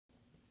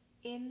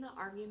In the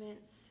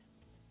arguments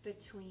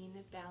between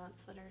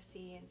balanced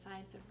literacy and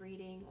science of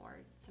reading, or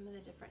some of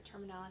the different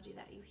terminology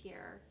that you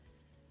hear,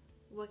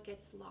 what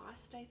gets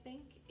lost, I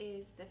think,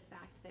 is the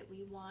fact that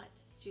we want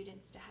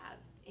students to have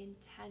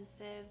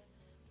intensive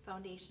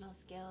foundational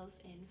skills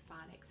in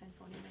phonics and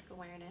phonemic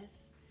awareness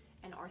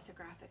and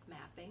orthographic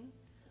mapping,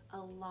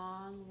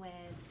 along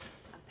with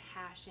a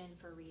passion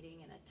for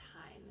reading and a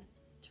time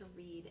to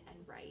read and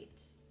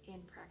write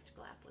in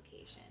practical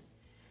application.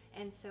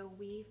 And so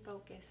we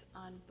focus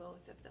on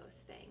both of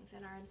those things,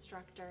 and our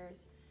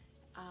instructors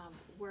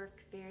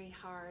work very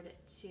hard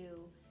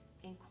to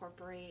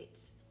incorporate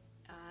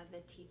the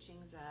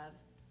teachings of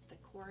the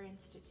Core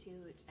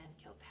Institute and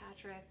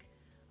Kilpatrick,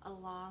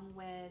 along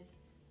with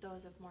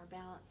those of more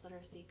balanced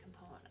literacy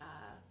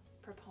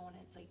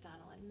proponents like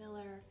Donald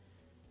Miller,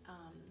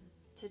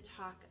 to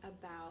talk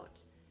about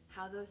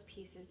how those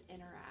pieces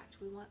interact.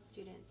 We want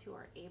students who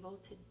are able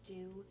to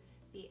do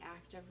the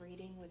act of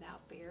reading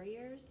without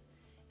barriers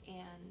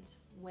and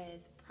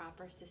with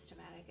proper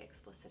systematic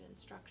explicit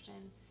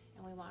instruction,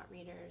 and we want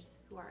readers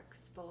who are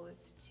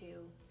exposed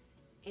to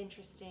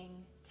interesting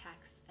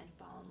texts and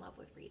fall in love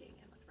with reading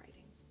and with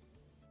writing.